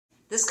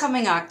This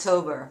coming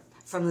October,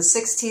 from the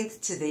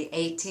 16th to the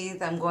 18th,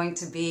 I'm going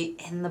to be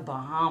in the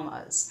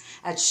Bahamas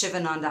at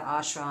Sivananda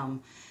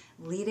Ashram,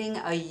 leading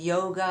a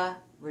yoga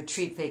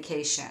retreat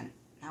vacation.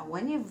 Now,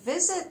 when you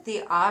visit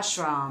the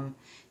ashram,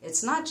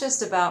 it's not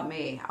just about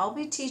me. I'll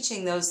be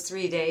teaching those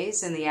 3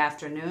 days in the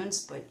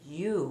afternoons, but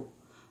you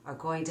are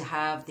going to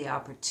have the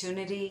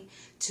opportunity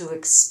to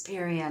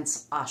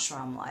experience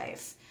ashram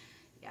life.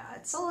 Yeah,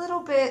 it's a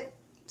little bit,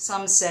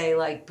 some say,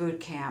 like boot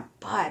camp,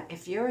 but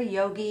if you're a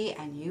yogi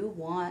and you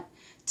want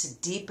to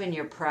deepen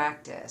your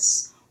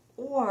practice,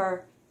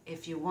 or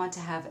if you want to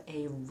have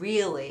a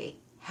really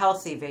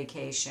healthy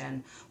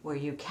vacation where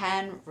you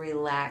can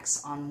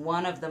relax on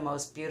one of the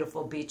most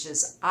beautiful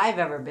beaches I've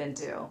ever been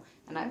to,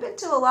 and I've been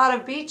to a lot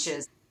of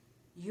beaches,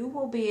 you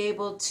will be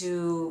able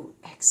to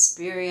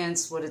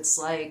experience what it's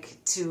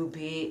like to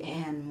be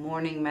in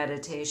morning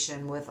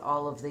meditation with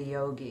all of the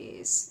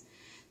yogis,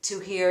 to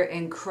hear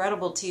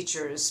incredible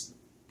teachers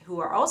who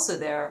are also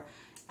there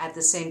at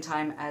the same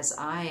time as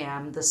I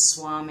am, the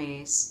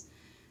swamis,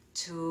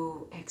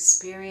 to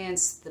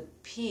experience the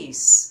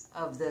peace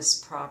of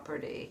this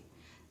property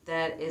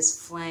that is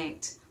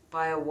flanked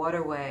by a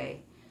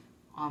waterway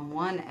on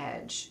one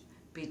edge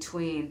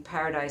between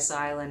Paradise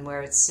Island,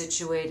 where it's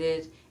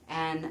situated,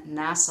 and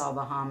Nassau,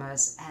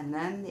 Bahamas, and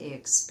then the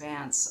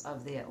expanse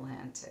of the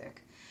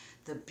Atlantic,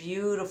 the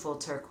beautiful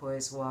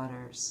turquoise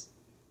waters.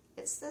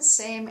 It's the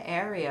same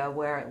area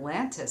where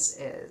Atlantis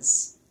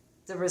is,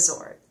 the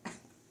resort,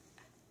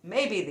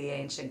 maybe the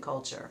ancient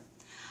culture.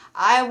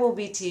 I will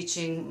be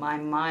teaching my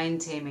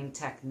mind-taming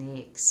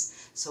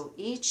techniques. So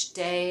each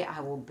day I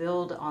will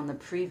build on the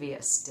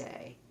previous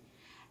day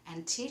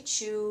and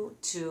teach you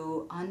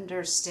to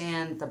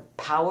understand the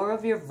power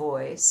of your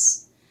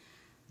voice,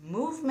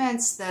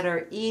 movements that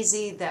are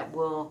easy that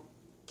will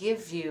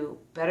give you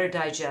better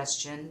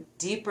digestion,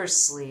 deeper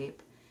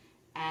sleep,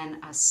 and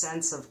a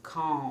sense of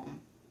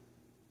calm.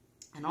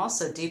 And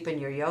also deepen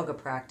your yoga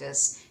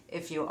practice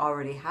if you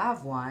already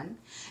have one.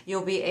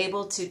 You'll be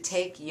able to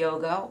take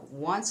yoga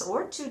once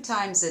or 2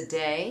 times a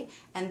day,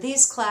 and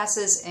these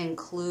classes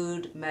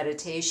include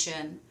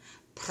meditation,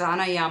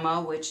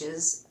 pranayama, which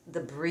is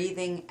the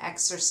breathing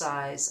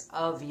exercise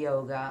of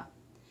yoga,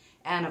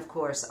 and of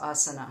course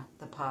asana,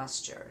 the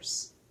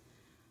postures.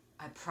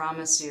 I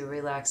promise you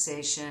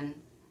relaxation,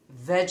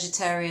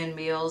 vegetarian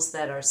meals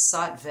that are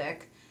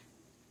sattvic.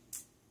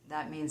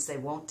 That means they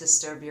won't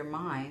disturb your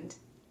mind.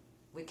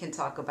 We can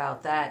talk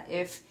about that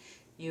if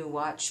you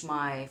watch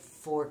my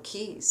 4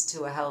 keys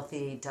to a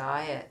healthy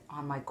diet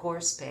on my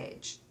course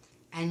page.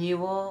 And you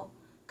will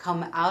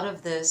come out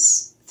of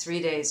this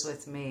 3 days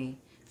with me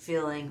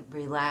feeling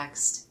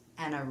relaxed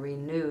and a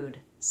renewed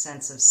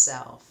sense of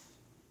self.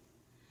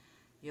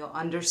 You'll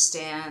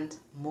understand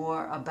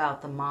more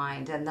about the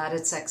mind and that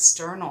it's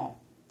external.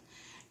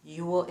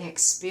 You will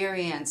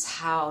experience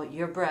how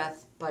your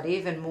breath, but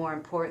even more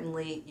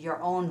importantly,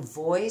 your own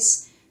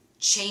voice,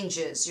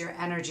 changes your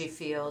energy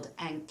field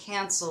and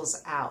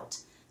cancels out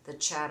the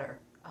chatter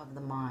of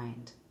the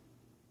mind.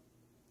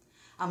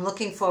 I'm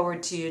looking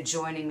forward to you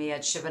joining me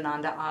at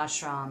Sivananda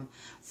Ashram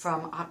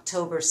from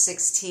October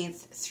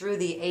 16th through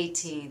the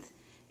 18th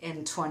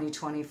in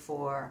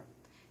 2024.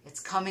 It's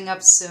coming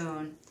up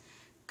soon.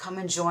 Come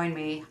and join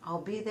me.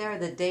 I'll be there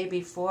the day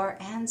before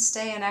and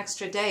stay an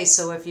extra day.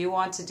 So if you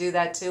want to do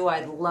that too,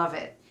 I'd love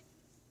it.